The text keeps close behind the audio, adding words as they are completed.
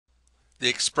The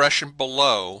expression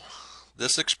below,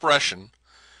 this expression,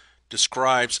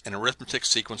 describes an arithmetic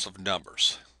sequence of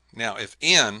numbers. Now, if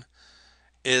n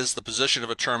is the position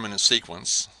of a term in a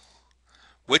sequence,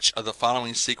 which of the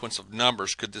following sequence of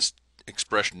numbers could this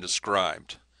expression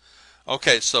describe?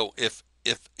 Okay, so if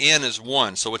n is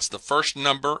 1, so it's the first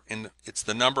number it's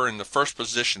the number in the first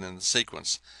position in the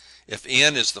sequence. If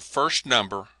n is the first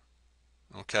number,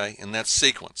 okay, in that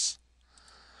sequence,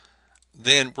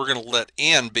 then we're going to let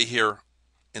n be here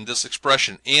in this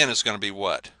expression. N is going to be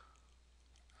what?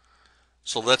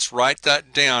 So let's write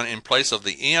that down in place of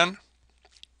the n.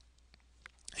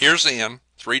 Here's n,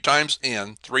 3 times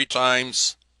n, 3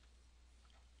 times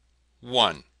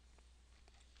 1.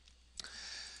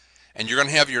 And you're going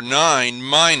to have your 9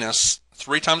 minus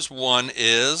 3 times 1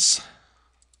 is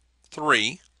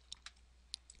 3.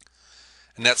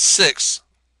 And that's 6.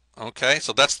 Okay,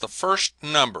 so that's the first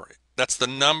number. That's the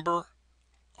number,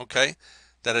 okay,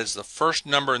 that is the first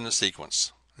number in the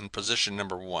sequence, in position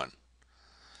number 1.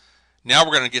 Now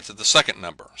we're going to get to the second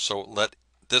number. So let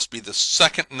this be the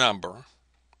second number.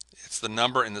 It's the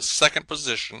number in the second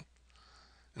position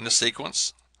in the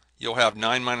sequence. You'll have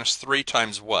 9 minus 3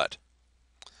 times what?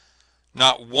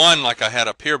 Not 1 like I had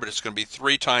up here, but it's going to be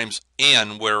 3 times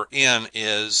n, where n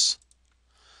is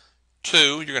 2.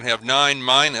 You're going to have 9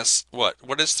 minus what?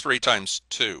 What is 3 times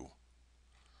 2?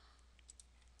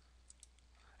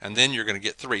 And then you're going to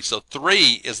get 3. So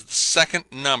 3 is the second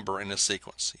number in the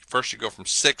sequence. First you go from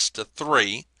 6 to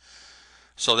 3.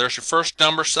 So there's your first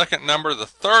number, second number, the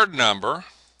third number.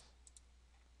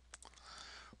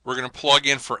 We're going to plug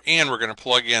in for n, we're going to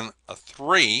plug in a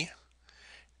 3.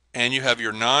 And you have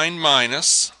your 9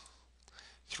 minus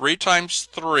 3 times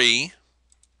 3.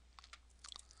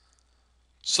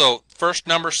 So first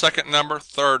number, second number,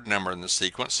 third number in the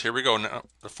sequence. Here we go now,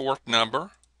 the fourth number.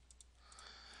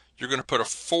 You're going to put a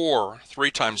 4,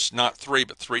 3 times, not 3,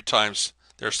 but 3 times,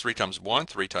 there's 3 times 1,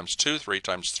 3 times 2, 3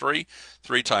 times 3,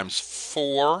 3 times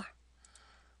 4,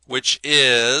 which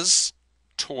is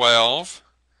 12.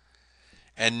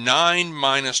 And 9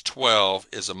 minus 12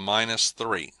 is a minus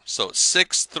 3. So it's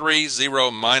 6, 3,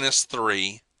 0, minus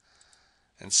 3,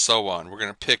 and so on. We're going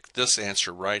to pick this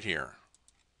answer right here.